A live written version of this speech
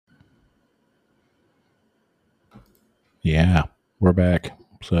Yeah, we're back.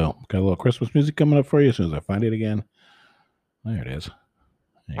 So, got a little Christmas music coming up for you as soon as I find it again. There it is.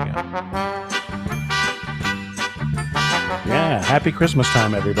 There you go. Yeah, happy Christmas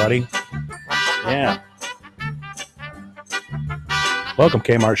time, everybody. Yeah. Welcome,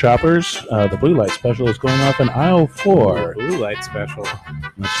 Kmart shoppers. The blue light special is going off in aisle 4. Blue light special.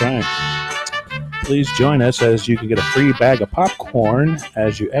 That's right. Please join us as you can get a free bag of popcorn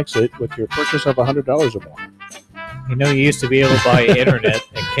as you exit with your purchase of $100 or more. You know, you used to be able to buy internet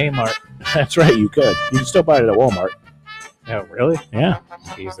at Kmart. That's right, you could. You can still buy it at Walmart. Oh, really? Yeah,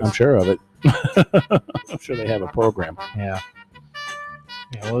 Jesus. I'm sure of it. I'm sure they have a program. Yeah.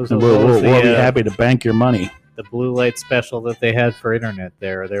 Yeah, what was And the, we'll be happy to bank your money. the blue light special that they had for internet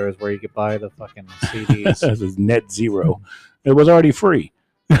there? There was where you could buy the fucking CDs. This is net zero. It was already free.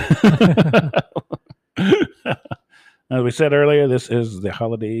 As we said earlier, this is the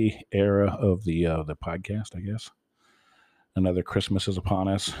holiday era of the podcast, I guess. Another Christmas is upon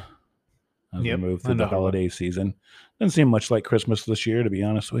us as we move through the holiday season. Doesn't seem much like Christmas this year, to be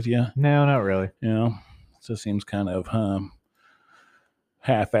honest with you. No, not really. You know, it just seems kind of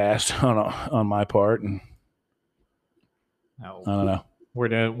half-assed on my part, and No, I don't know.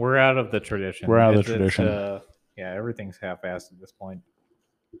 we're out of the tradition. We're out of the tradition. Yeah, everything's half-assed at this point.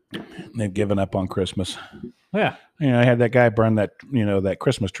 They've given up on Christmas. Yeah. You know, I had that guy burn that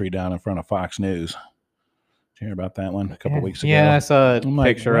Christmas tree down in front of Fox News. Did you hear about that one a couple weeks ago? Yeah, I saw a I'm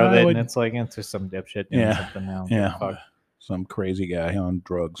like, picture of it, why and would- it's like it's just some dipshit doing Yeah, something now. Yeah, Fuck. some crazy guy on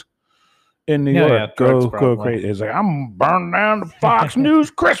drugs in New Yeah, York. drugs Go probably. crazy. It's like, I'm burning down the Fox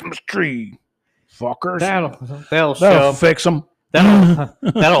News Christmas tree, fuckers. That'll show. That'll fix them.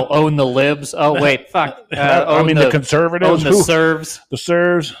 That'll own the libs. Oh wait, fuck. I mean, the conservatives, own the serves. the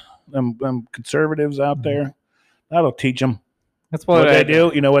serves, them conservatives out there. That'll teach them. That's What what they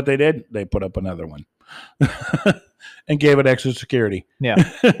do, you know what they did? They put up another one and gave it extra security. Yeah,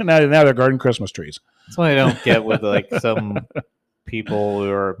 now they're guarding Christmas trees. that's what I don't get with like some people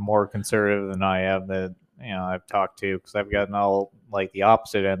who are more conservative than I am that I've talked to, because I've gotten all like the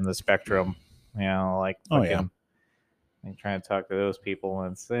opposite end of the spectrum. Like Oh, yeah. I'm trying to talk to those people,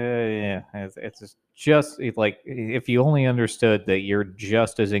 and it's just like if you only understood that you're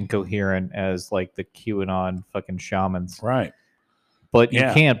just as incoherent as like the QAnon fucking shamans, Right. but you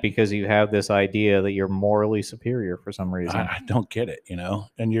Yeah. can't because you have this idea that you're morally superior for some reason. I don't get it,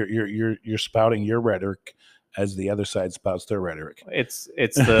 and you're spouting your rhetoric as the other side spouts their rhetoric. It's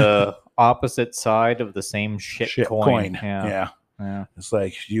the opposite side of the same shit coin. Yeah. Yeah. It's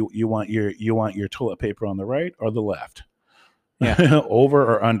like you want your toilet paper on the right or the left. Yeah. Over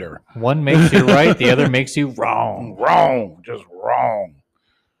or under. One makes you right, the other makes you wrong. Wrong. Just wrong.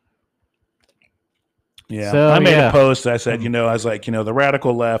 Yeah. So, I made yeah. a post. I said, I was like, the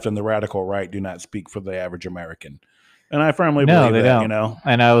radical left and the radical right do not speak for the average American. And I firmly believe they that, don't.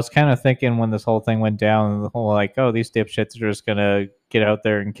 And I was kind of thinking when this whole thing went down, the whole like, oh, these dipshits are just going to get out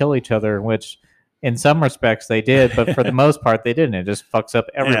there and kill each other, which in some respects they did, but for the most part they didn't. It just fucks up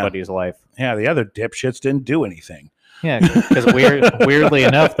everybody's life. Yeah, the other dipshits didn't do anything. Yeah, because weirdly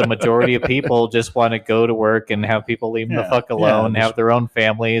enough, the majority of people just want to go to work and have people leave them the fuck alone, have their own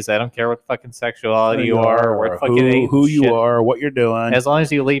families. I don't care what fucking sexuality you are, or what fucking who you are, what you're doing. As long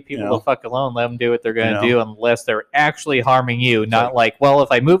as you leave people the fuck alone, let them do what they're going to do, unless they're actually harming you. Not like, well,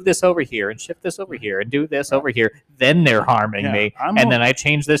 if I move this over here and shift this over here and do this over here, then they're harming me, and then I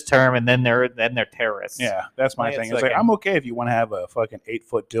change this term, and then they're terrorists. Yeah, that's my thing. It's like, I'm okay if you want to have a fucking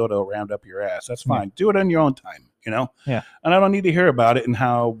 8-foot dildo rammed up your ass. That's fine. Do it on your own time. Yeah. And I don't need to hear about it and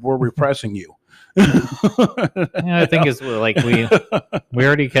how we're repressing you. I think it's like we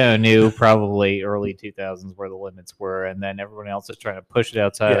already kind of knew probably early 2000s where the limits were, and then everyone else is trying to push it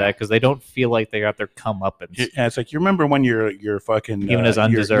outside of that because they don't feel like they got their comeuppance. Yeah, it's like, you remember when you're fucking even as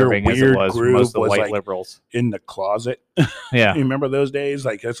undeserving your as it was for most of the white like liberals in the closet. Yeah, you remember those days?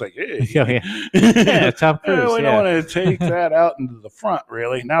 Like, it's like, hey. yeah, Tom Cruise. We don't want to take that out into the front,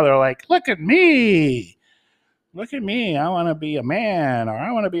 really. Now they're like, look at me. Look at me. I want to be a man, or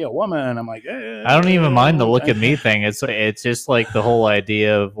I want to be a woman. I'm like, I don't even mind the look at me thing. It's just like the whole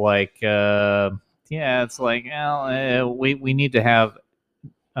idea of like, it's like, we need to have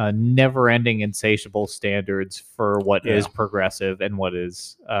never-ending, insatiable standards for what is progressive and what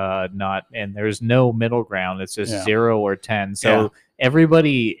is not, and there's no middle ground. It's just 0 or 10. So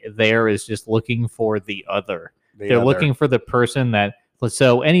everybody there is just looking for the other. They're looking for the person that.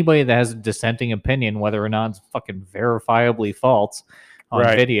 So anybody that has a dissenting opinion, whether or not it's fucking verifiably false on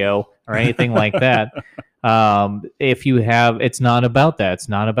video or anything like that, if you have, it's not about that. It's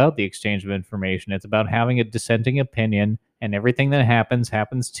not about the exchange of information. It's about having a dissenting opinion and everything that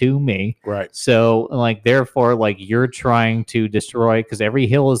happens to me. Right. So, like, therefore, like, you're trying to destroy, because every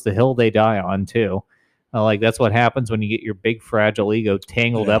hill is the hill they die on, too. Like, that's what happens when you get your big, fragile ego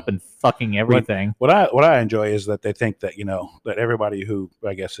tangled up in fucking everything. What I enjoy is that they think that, that everybody who,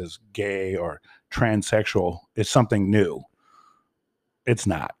 I guess, is gay or transsexual is something new. It's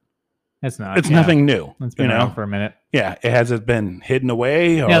not. It's not. It's nothing new. It's been around for a minute. Yeah, it hasn't been hidden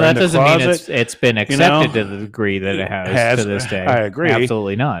away. Or that in the doesn't closet. mean it's been accepted to the degree that it has to this day. I agree.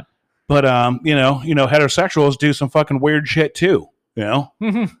 Absolutely not. But heterosexuals do some fucking weird shit too.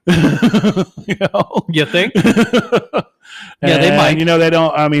 Mm-hmm. You think? Yeah, they might. They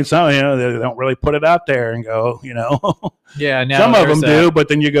don't. I mean, some. They don't really put it out there and go. Yeah. No, some of them do, but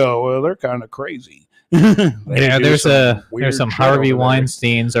then you go, well, they're kind of crazy. There's some Harvey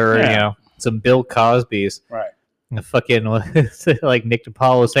Weinsteins or some Bill Cosbys. Right. The fucking like Nick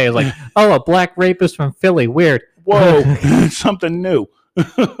DiPaolo saying like, oh, a black rapist from Philly. Weird. Whoa, something new.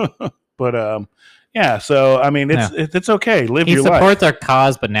 But yeah. So I mean, it's okay. Live your life. He supports our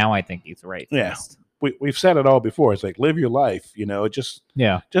cause, but now I think he's right. Yeah. We've said it all before. It's like live your life. Just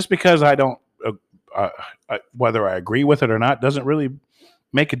because I don't, whether I agree with it or not, doesn't really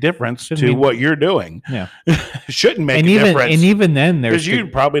make a difference to what you're doing. Yeah. Shouldn't make a difference. And even then, because you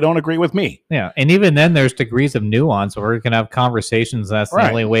probably don't agree with me. Yeah. And even then, there's degrees of nuance where we can have conversations. That's the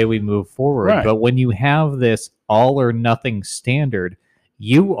only way we move forward. Right. But when you have this all or nothing standard,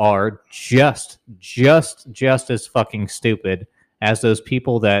 you are just as fucking stupid as those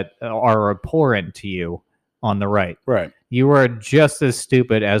people that are abhorrent to you on the right. Right. You are just as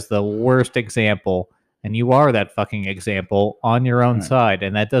stupid as the worst example. And you are that fucking example on your own side.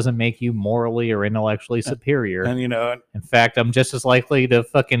 And that doesn't make you morally or intellectually superior. And, in fact, I'm just as likely to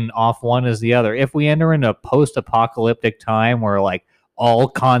fucking off one as the other. If we enter into a post-apocalyptic time where, like, all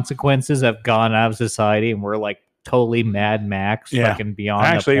consequences have gone out of society and we're, like, totally Mad Max fucking beyond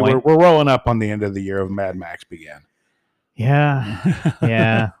actually, the point. We're rolling up on the end of the year of Mad Max began.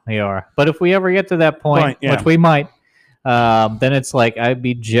 Yeah, we are. But if we ever get to that point which we might, then it's like I'd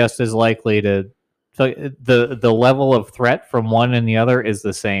be just as likely to... So the level of threat from one and the other is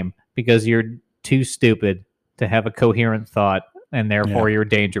the same because you're too stupid to have a coherent thought, and therefore you're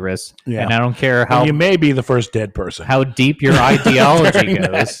dangerous. Yeah. And I don't care how... you may be the first dead person. How deep your ideology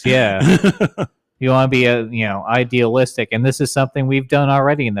goes. Yeah. You want to be idealistic, and this is something we've done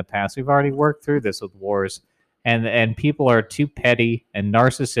already in the past. We've already worked through this with wars, and people are too petty and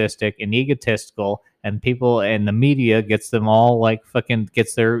narcissistic and egotistical. And people and the media gets them all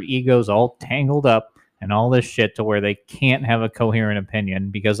gets their egos all tangled up and all this shit to where they can't have a coherent opinion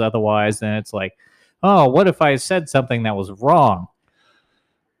because otherwise then it's like, oh, what if I said something that was wrong?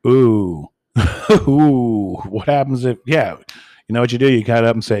 Ooh. Ooh. What happens if, you know what you do? You cut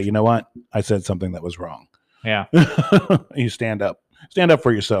up and say, you know what? I said something that was wrong. Yeah. You stand up. Stand up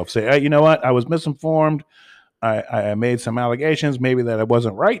for yourself. Say, hey, you know what? I was misinformed. I made some allegations, maybe that I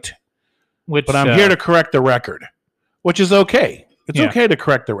wasn't right. But I'm here to correct the record, which is okay. It's okay to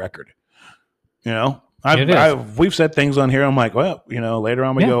correct the record. We've said things on here. I'm like, well, later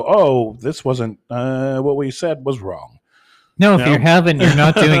on we go, oh, this wasn't what we said was wrong. No, if you're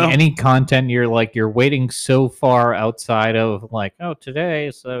not doing any content, you're waiting so far outside of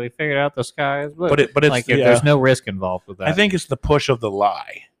today, so we figured out the sky is blue. But it's there's no risk involved with that. I think it's the push of the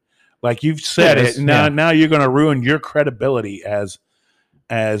lie. Like you've said it. Now you're going to ruin your credibility as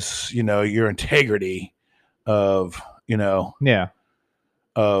your integrity of I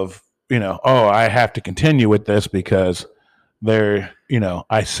have to continue with this because I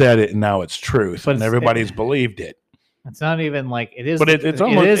said it and now it's truth, and everybody's believed it. It's not even like it is. But it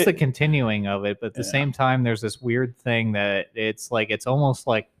is the continuing of it. But at the same time, there's this weird thing that it's almost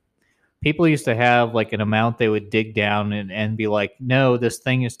like people used to have like an amount they would dig down and be like, no, this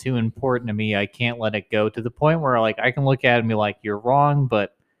thing is too important to me. I can't let it go, to the point where I can look at it and be like, you're wrong,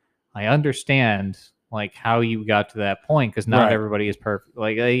 but I understand how you got to that point because not everybody is perfect.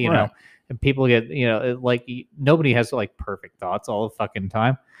 And people get, nobody has perfect thoughts all the fucking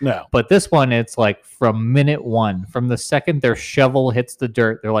time. No. But this one, it's from minute one, from the second their shovel hits the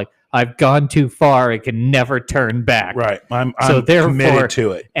dirt, they're like, I've gone too far. I can never turn back. Right. I'm committed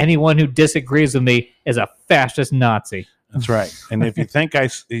to it. Anyone who disagrees with me is a fascist Nazi. That's right. And if you think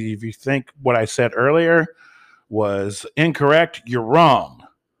what I said earlier was incorrect, you're wrong.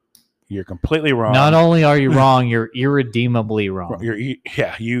 You're completely wrong. Not only are you wrong, you're irredeemably wrong. You're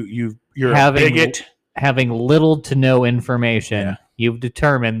a bigot. Having little to no information, you've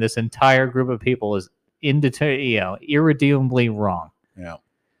determined this entire group of people is irredeemably wrong. Yeah.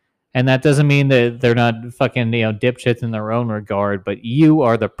 And that doesn't mean that they're not fucking dipshits in their own regard, but you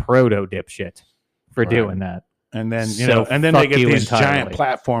are the proto dipshit for doing that. And then So and then they fuck get you these giant entirely.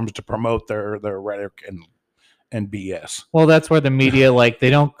 platforms to promote their rhetoric and BS. Well, that's where the media, like, they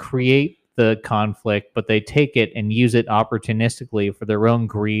don't create the conflict, but they take it and use it opportunistically for their own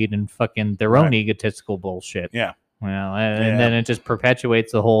greed and fucking their own egotistical bullshit. Yeah. Well, and then it just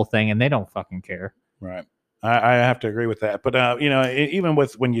perpetuates the whole thing, and they don't fucking care. Right. I have to agree with that. But even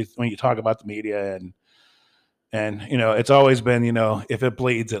with when you talk about the media and it's always been if it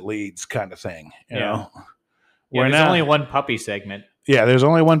bleeds it leads kind of thing. You know. Yeah, there's only one puppy segment. Yeah, there's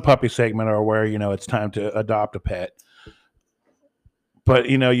only one puppy segment, or where it's time to adopt a pet. But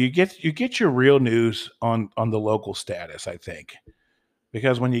you get your real news on the local status, I think,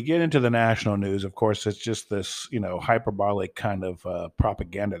 because when you get into the national news, of course, it's just this hyperbolic kind of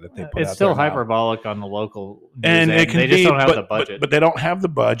propaganda that they put. It's still hyperbolic on the local news, and it can they just don't have the budget. But they don't have the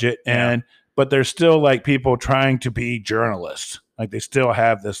budget, but there's still like people trying to be journalists. Like they still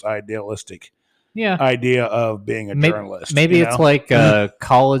have this idealistic idea of being a journalist. Maybe it's like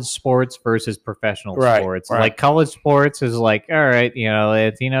college sports versus professional sports. Right. Like college sports is like, all right,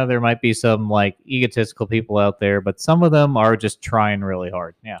 there might be some like egotistical people out there, but some of them are just trying really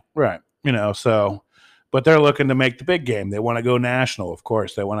hard. Yeah. Right. But they're looking to make the big game. They want to go national, of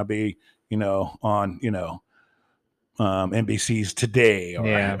course. They want to be, on, NBC's Today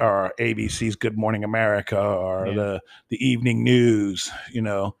or ABC's Good Morning America or the evening news,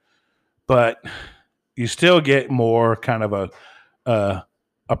 but you still get more kind of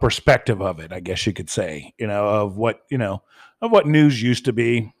a perspective of it, I guess you could say, of what news used to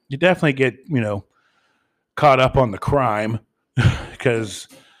be. You definitely get, caught up on the crime because,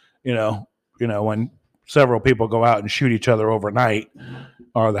 when several people go out and shoot each other overnight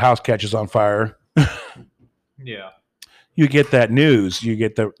or the house catches on fire. You get that news, you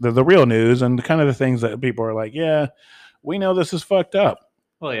get the real news and kind of the things that people are like, yeah, we know this is fucked up.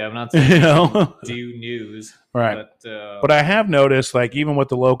 Well, yeah, I'm not saying do news. Right. But I have noticed, like, even with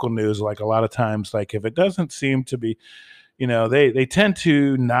the local news, like a lot of times, like if it doesn't seem to be, they tend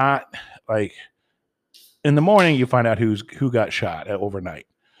to not, like, in the morning you find out who got shot overnight,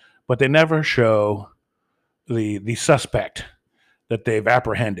 but they never show the suspect that they've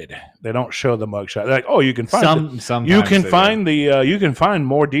apprehended. They don't show the mugshot. They're like, oh, you can find you can find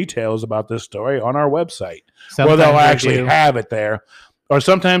more details about this story on our website. Sometimes they'll actually have it there. Or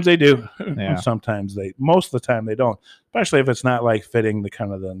sometimes they do. Yeah. Sometimes most of the time they don't, especially if it's not like fitting the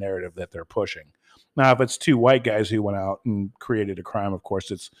kind of the narrative that they're pushing. Now, if it's two white guys who went out and created a crime, of course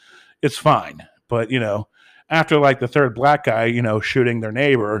it's fine. But, after like the third black guy, shooting their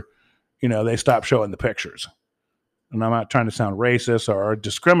neighbor, they stop showing the pictures. And I'm not trying to sound racist or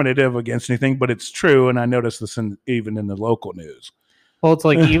discriminative against anything, but it's true. And I noticed this even in the local news. Well, it's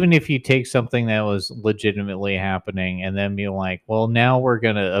like even if you take something that was legitimately happening and then be like, well, now we're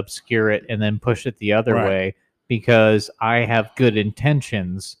going to obscure it and then push it the other way because I have good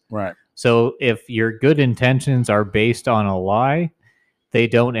intentions. Right. So if your good intentions are based on a lie, they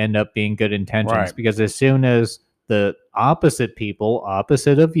don't end up being good intentions because as soon as the opposite people,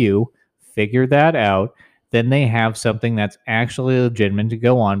 opposite of you, figure that out, then they have something that's actually legitimate to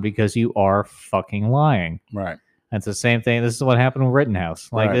go on because you are fucking lying. Right. That's the same thing. This is what happened with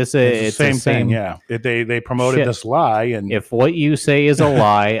Rittenhouse. Like it's the same thing. Yeah, they promoted this lie, and if what you say is a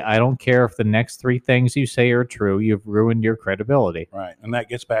lie, I don't care if the next three things you say are true. You've ruined your credibility. Right, and that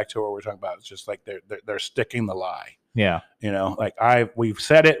gets back to what we're talking about. It's just like they're sticking the lie. Yeah, like we've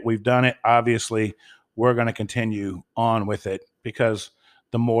said it, we've done it. Obviously, we're going to continue on with it because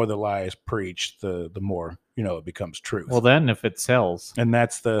the more the lie is preached, the more it becomes truth. Well, then if it sells, and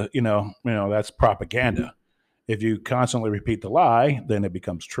that's that's propaganda. If you constantly repeat the lie, then it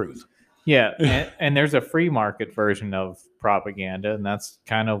becomes truth. Yeah, and there's a free market version of propaganda, and that's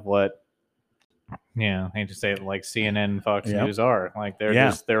kind of what, I hate to say it, like CNN and Fox News are. Like they're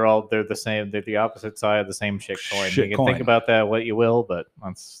the same. They're the opposite side of the same shit coin. You can think about that what you will, but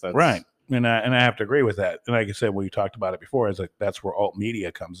that's right. And I have to agree with that. And like I said, we talked about it before. Is like that's where alt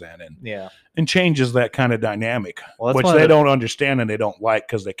media comes in and changes that kind of dynamic, which they don't understand and they don't like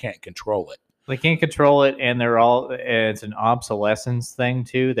because they can't control it. They can't control it, and it's an obsolescence thing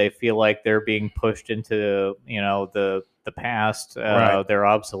too. They feel like they're being pushed into the past. They're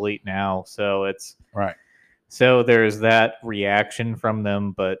obsolete now, so it's right. So there's that reaction from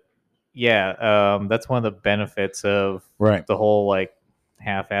them, but that's one of the benefits of the whole like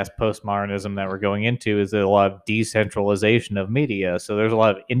half-assed postmodernism that we're going into is a lot of decentralization of media. So there's a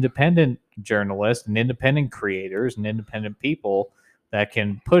lot of independent journalists and independent creators and independent people that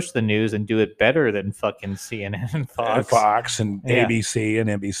can push the news and do it better than fucking CNN and Fox and ABC and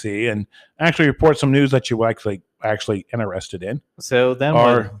NBC, and actually report some news that you actually interested in. So then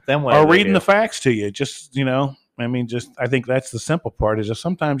what? Or reading the facts to you. Just I mean, I think that's the simple part. Is just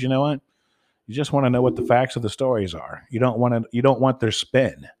sometimes, you know what, you just want to know what the facts of the stories are. You don't want their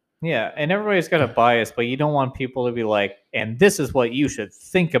spin. Yeah, and everybody's got a bias, but you don't want people to be like, and this is what you should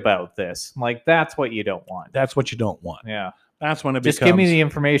think about this. Like, that's what you don't want. That's what you don't want. Yeah. That's when it just becomes... give me the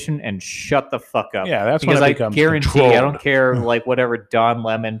information and shut the fuck up. Yeah, that's because when it becomes I guarantee controlled. I don't care like whatever Don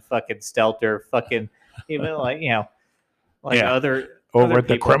Lemon fucking Stelter fucking even like other over at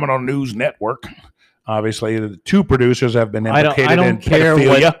the people. Criminal News Network. Obviously, the two producers have been implicated I don't in care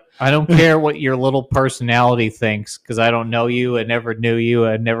pedophilia. I don't care what your little personality thinks because I don't know you. I never knew you.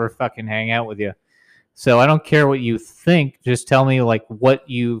 I never fucking hang out with you. So I don't care what you think. Just tell me like what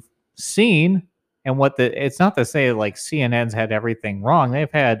you've seen and it's not to say like CNN's had everything wrong.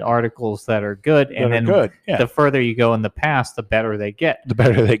 They've had articles that are good. And then the further you go in the past, the better they get. The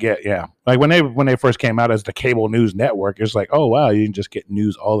better they get. Yeah. Like when they first came out as the cable news network, it's like, oh, wow, you can just get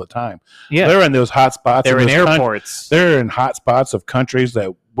news all the time. Yeah. They're in those hot spots. They're in airports. They're in hot spots of countries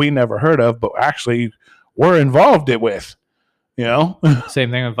that we never heard of, but actually we're involved with. You know, same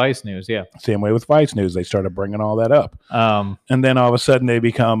thing with Vice News. Yeah, same way with Vice News. They started bringing all that up, and then all of a sudden they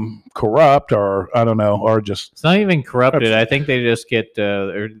become corrupt, or I don't know, or just it's not even corrupted. I think they just get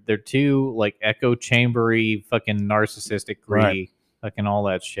they're too like echo chambery, fucking narcissistic, greedy, fucking all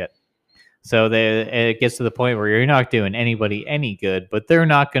that shit. So it gets to the point where you're not doing anybody any good, but they're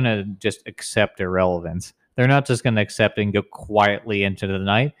not gonna just accept irrelevance. They're not just gonna accept it and go quietly into the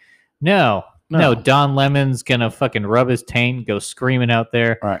night. No, Don Lemon's gonna fucking rub his taint, go screaming out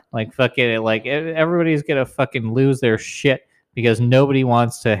there, right? Like fuck it, like everybody's gonna fucking lose their shit because nobody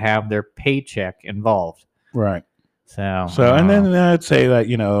wants to have their paycheck involved, right? So and then I'd say that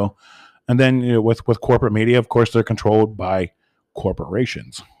and then with corporate media, of course, they're controlled by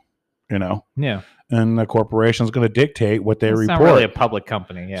corporations, yeah, and the corporation's going to dictate what they report. It's not really a public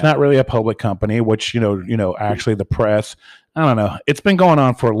company. Yeah. It's not really a public company, which actually the press. I don't know. It's been going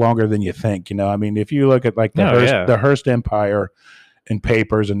on for longer than you think. I mean, if you look at like the Hearst Empire in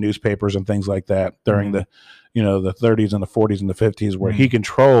papers and newspapers and things like that during the 30s and the 40s and the 50s, where he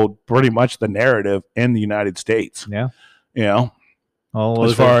controlled pretty much the narrative in the United States. Yeah.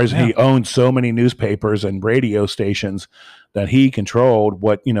 As far as he owned so many newspapers and radio stations that he controlled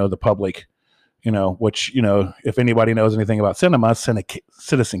what, the public, which, if anybody knows anything about cinema,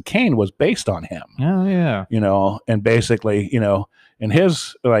 Citizen Kane was based on him. Oh, yeah. And basically, in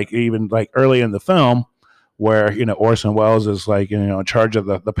his, like, even like early in the film where, Orson Welles is like, in charge of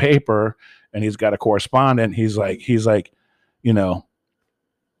the paper and he's got a correspondent. He's like, you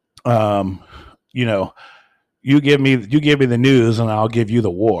give me the news and I'll give you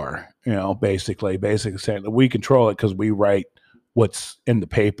the war, basically saying that we control it because we write what's in the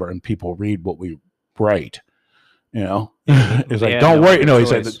paper and people read what we write. It's like, don't worry. He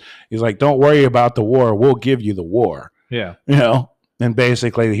said that, he's like, don't worry about the war. We'll give you the war. Yeah. And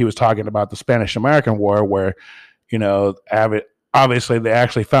basically he was talking about the Spanish-American War where, obviously they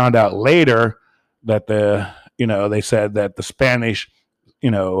actually found out later that they said that the Spanish,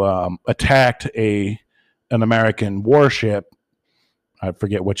 attacked an American warship. I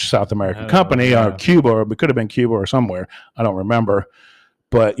forget which South American company or Cuba, or it could have been Cuba or somewhere. I don't remember.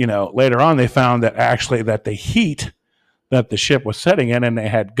 But, later on they found that actually that the heat that the ship was setting in, and they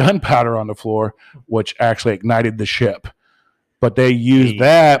had gunpowder on the floor, which actually ignited the ship. But they used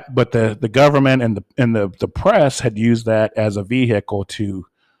that, but the government and the press had used that as a vehicle to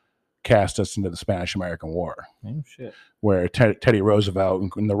cast us into the Spanish-American War. Oh, shit. Where Teddy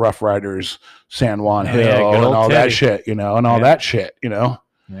Roosevelt and the Rough Riders, San Juan Hill, and all that shit, and all that shit,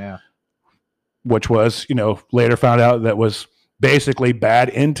 Yeah. Which was, later found out that was basically bad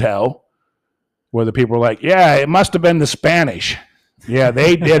intel, where the people were like, yeah, it must have been the Spanish. Yeah,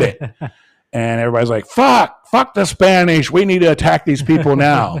 they did it. And everybody's like, fuck the Spanish. We need to attack these people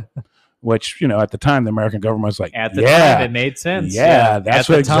now. Which, at the time, the American government was like, at the time, it made sense. Yeah, that's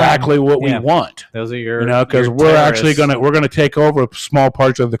exactly what we want. Those are your, because we're actually going to take over small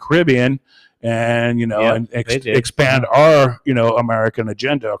parts of the Caribbean and, and expand our, American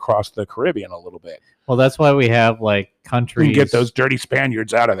agenda across the Caribbean a little bit. Well, that's why we have like countries. We get those dirty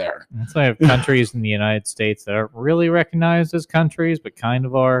Spaniards out of there. That's why we have countries in the United States that aren't really recognized as countries, but kind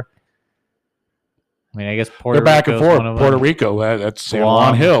of are. I mean, I guess They're back and forth. Puerto Rico, that's San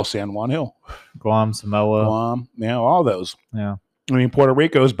Juan Hill. Guam, Samoa. Guam, all those. Yeah. I mean, Puerto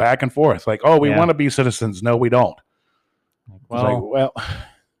Rico's back and forth. Like, oh, we want to be citizens. No, we don't. Well,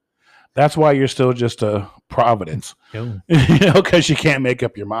 that's why you're still just a Providence. Because you can't make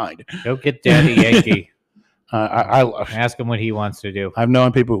up your mind. Go get Daddy Yankee. I ask him what he wants to do. I've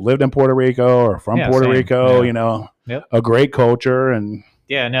known people who lived in Puerto Rico or from Puerto Rico, a great culture. And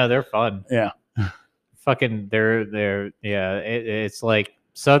yeah, no, they're fun. Yeah. fucking it's like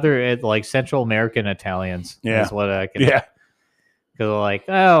like Central American Italians. Yeah. Is what I can. Yeah. Because like,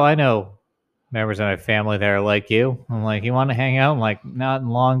 oh, I know members of my family that are like you. I'm like, you want to hang out? I'm like, not in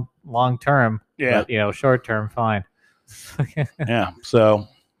long term. Yeah. But short term, fine. Yeah. So,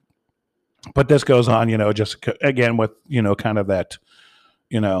 but this goes on, just again with kind of that,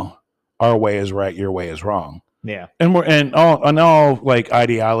 our way is right, your way is wrong. Yeah. And all like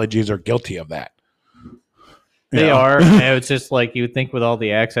ideologies are guilty of that. They are. And it's just like you would think with all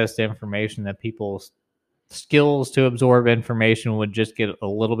the access to information that people's skills to absorb information would just get a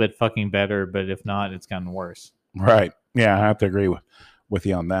little bit fucking better, but if not, it's gotten worse. Right. Yeah, I have to agree with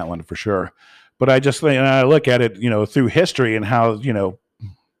you on that one for sure. But I just think, and I look at it, through history and how,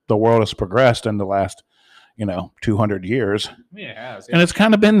 the world has progressed in the last, 200 years. Yeah, it has, yeah. And it's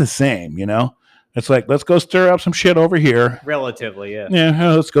kind of been the same, It's like, let's go stir up some shit over here. Relatively, yeah.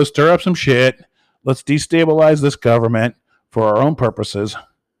 Yeah, let's go stir up some shit. Let's destabilize this government for our own purposes.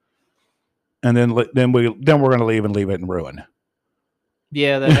 And then we're going to leave it in ruin.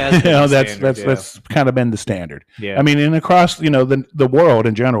 Yeah, that has been that's kind of been the standard. Yeah, I mean, and across the world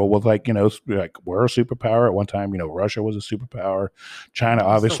in general, with like we're a superpower at one time. Russia was a superpower. China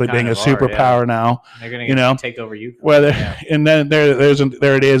obviously being a superpower now. They're going to take over Ukraine. Well, and then there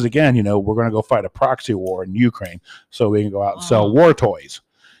it is again. We're going to go fight a proxy war in Ukraine so we can go out and sell war toys.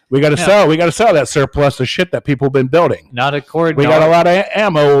 We got to sell. We got to sell that surplus of shit that people have been building. Not according. We got a lot of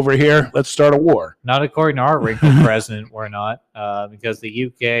ammo over here. Let's start a war. Not according to our wrinkled president. We're not, because the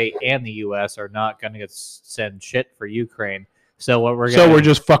UK and the US are not going to send shit for Ukraine. So what we're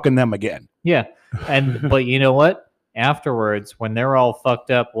just fucking them again. Yeah, but you know what? Afterwards, when they're all fucked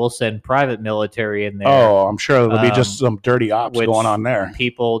up, we'll send private military in there. Oh, I'm sure there'll be just some dirty ops going on there.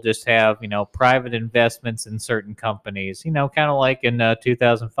 People just have, private investments in certain companies, kind of like in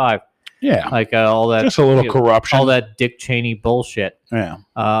 2005. Yeah. Like all that. Just a little corruption. All that Dick Cheney bullshit. Yeah.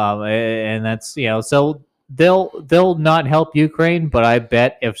 And that's, so they'll not help Ukraine, but I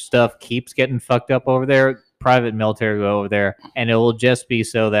bet if stuff keeps getting fucked up over there, private military will go over there, and it will just be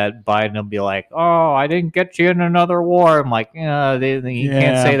so that Biden will be like, "Oh, I didn't get you in another war." I'm like, you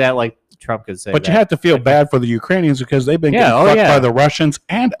can't say that like Trump could say. But you have to feel bad for the Ukrainians because they've been getting fucked by the Russians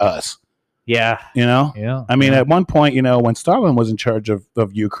and us. Yeah, Yeah. I mean, at one point, when Stalin was in charge of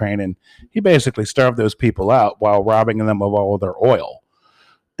Ukraine, and he basically starved those people out while robbing them of all of their oil,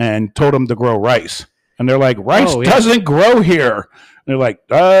 and told them to grow rice. And they're like, rice doesn't grow here. And they're like,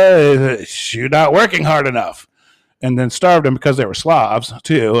 you're not working hard enough. And then starved them because they were Slavs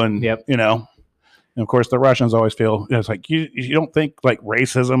too. And, and of course the Russians always feel, it's like, you don't think like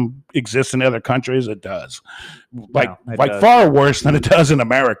racism exists in other countries? It does. Far worse than it does in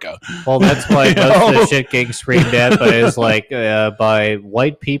America. Well, that's why most of the shit getting screamed at by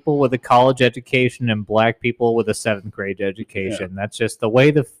white people with a college education and black people with a 7th grade education. Yeah. That's just the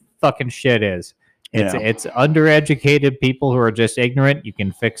way the fucking shit is. It's undereducated people who are just ignorant. You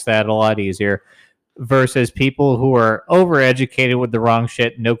can fix that a lot easier versus people who are overeducated with the wrong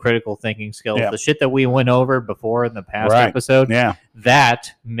shit, no critical thinking skills. Yeah. The shit that we went over before in the past episode,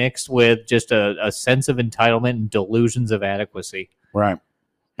 that mixed with just a sense of entitlement and delusions of adequacy. Right.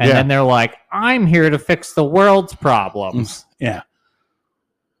 And then they're like, I'm here to fix the world's problems. Yeah.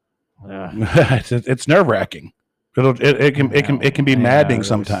 It's nerve-wracking. It can be maddening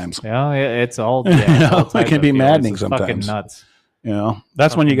sometimes. Yeah, it's all. It can be maddening sometimes. Fucking nuts.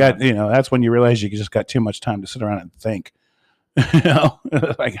 That's when you got. That's when you realize you just got too much time to sit around and think. I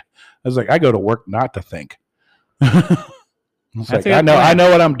was like, I go to work not to think. It's like I know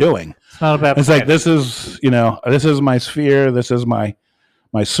what I'm doing. It's not about. It's like this is my sphere. This is my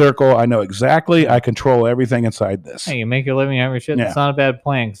circle. I know exactly. I control everything inside this. Hey, you make your living every shit. It's not a bad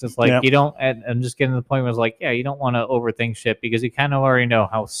plan because it's like you don't. I'm just getting to the point where it's like, you don't want to overthink shit because you kind of already know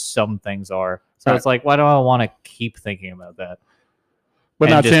how some things are. So it's like, why do I want to keep thinking about that? But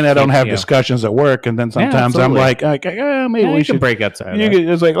not saying I don't have discussions at work, and then sometimes I'm like, maybe we should break outside.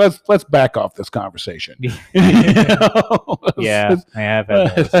 It's like let's back off this conversation. I have.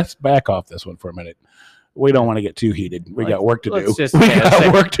 Let's back off this one for a minute. We don't want to get too heated. We got work to do.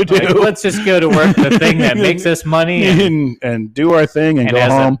 Work to do. Let's just go to work. The thing that makes us money and do our thing and go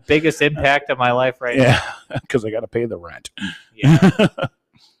has home. The biggest impact of my life right now. Because I got to pay the rent. Yeah.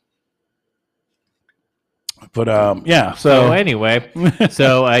 But So anyway,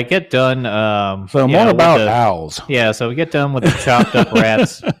 so I get done. More about owls. Yeah. So we get done with the chopped up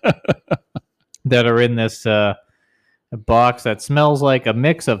rats that are in this box that smells like a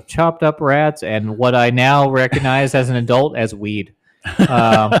mix of chopped up rats and what I now recognize as an adult as weed.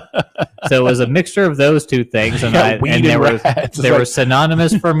 So it was a mixture of those two things, and, they were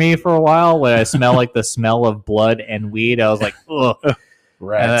synonymous for me for a while. When I smell like the smell of blood and weed, I was like, ugh.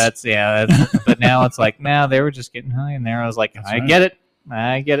 Rats. But now it's like, no, they were just getting high in there. I was like, I get it.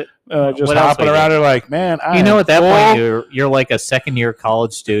 Just hopping around and like, man, at that point you're like a second-year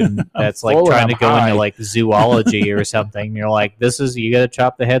college student that's like trying to go into like zoology or something. You're like, you got to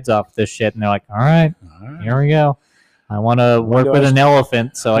chop the heads off this shit, and they're like, all right, here we go. I want to work with an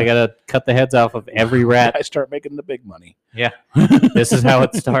elephant, so I got to cut the heads off of every rat. I start making the big money. Yeah, this is how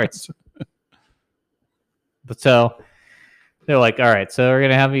it starts. But so they're like, all right, so we're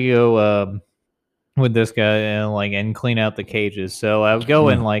gonna have you go with this guy and clean out the cages. So I would go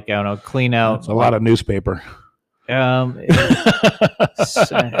and I don't know, clean out. It's a lot of newspaper. So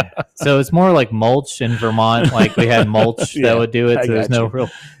it's more like mulch in Vermont. Like we had mulch that would do it. So there's no real,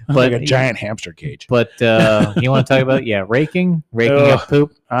 but like a giant hamster cage. But you want to talk about raking up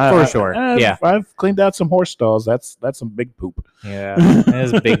poop for sure. I've cleaned out some horse stalls. That's some big poop. Yeah,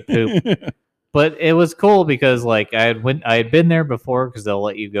 it is big poop. But it was cool because I had been there before because they'll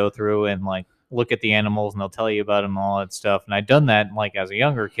let you go through and look at the animals and they'll tell you about them and all that stuff. And I'd done that as a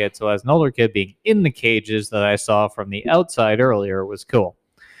younger kid. So as an older kid, being in the cages that I saw from the outside earlier was cool.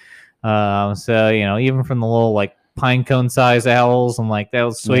 So, even from the little pine cone size owls and that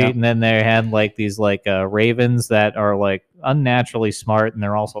was sweet. Yeah. And then they had these ravens that are unnaturally smart and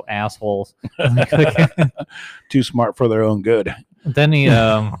they're also assholes. Too smart for their own good. Then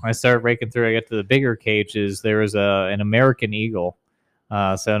I started raking through. I got to the bigger cages. There was an American eagle.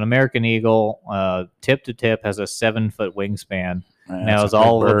 So an American eagle, tip to tip, has a 7-foot wingspan. And I was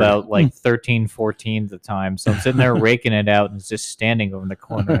all of about 13, 14 at the time. So I'm sitting there raking it out, and it's just standing over in the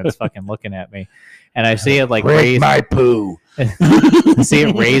corner. And it's fucking looking at me. And I see it raise my poo. I see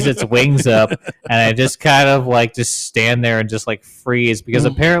it raise its wings up, and I just kind of just stand there and just freeze, because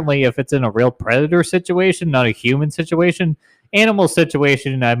apparently if it's in a real predator situation, not a human situation, animal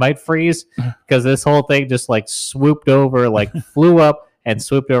situation, I might freeze, because this whole thing just swooped over, flew up and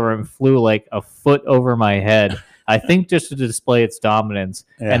swooped over and flew a foot over my head. I think just to display its dominance,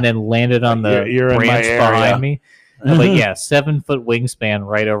 and then landed on the branch behind me. But 7-foot wingspan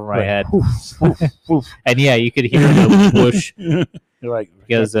right over my head. And you could hear the whoosh.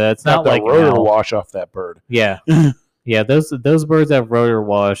 Because it's not like rotor wash off that bird. Yeah. Yeah, those birds have rotor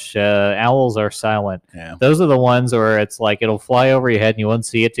wash. Owls are silent. Yeah. Those are the ones where it's it'll fly over your head and you won't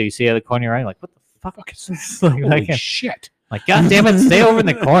see it till you see it out of the corner of your eye. What the fuck is this? Holy shit. God damn it, stay over in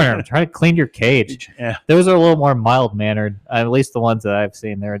the corner. I'm trying to clean your cage. Yeah. Those are a little more mild-mannered. At least the ones that I've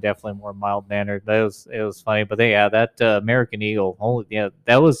seen, they're definitely more mild-mannered. It was funny. But that American eagle,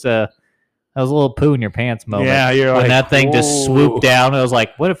 that was a little poo in your pants moment. Yeah, you're when that thing just swooped down. I was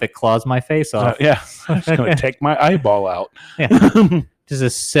like, what if it claws my face off? I'm just going to take my eyeball out. Yeah. Just a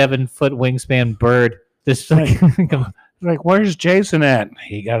 7-foot wingspan bird. Just where's Jason at?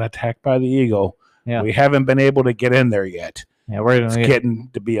 He got attacked by the eagle. Yeah. We haven't been able to get in there yet. Yeah, it's getting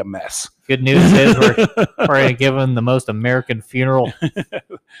to be a mess. Good news is we're going to give him the most American funeral.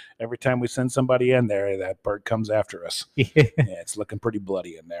 Every time we send somebody in there, that bird comes after us. Yeah, it's looking pretty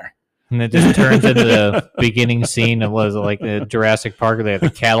bloody in there. And it just turns into the beginning scene of the Jurassic Park where they have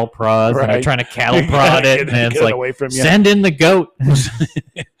the cattle prods and they're trying to cattle prod it, and it's away from you. Send in the goat.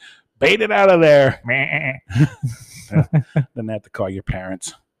 Bait it out of there. Then they have to call your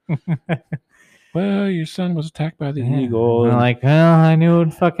parents. Well, your son was attacked by the eagle. I knew it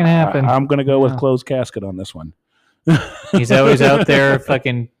would fucking happen. I'm going to go with closed casket on this one. He's always out there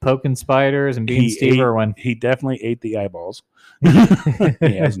fucking poking spiders and being Steve Irwin. He definitely ate the eyeballs.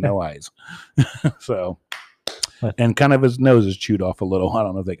 He has no eyes. So, and kind of his nose is chewed off a little. I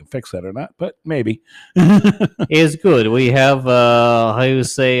don't know if they can fix that or not, but maybe. It's good. We have, how you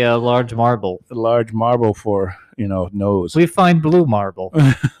say, a large marble. A large marble for, nose. We find blue marble.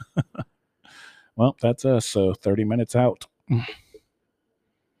 Well, that's us. So 30 minutes out.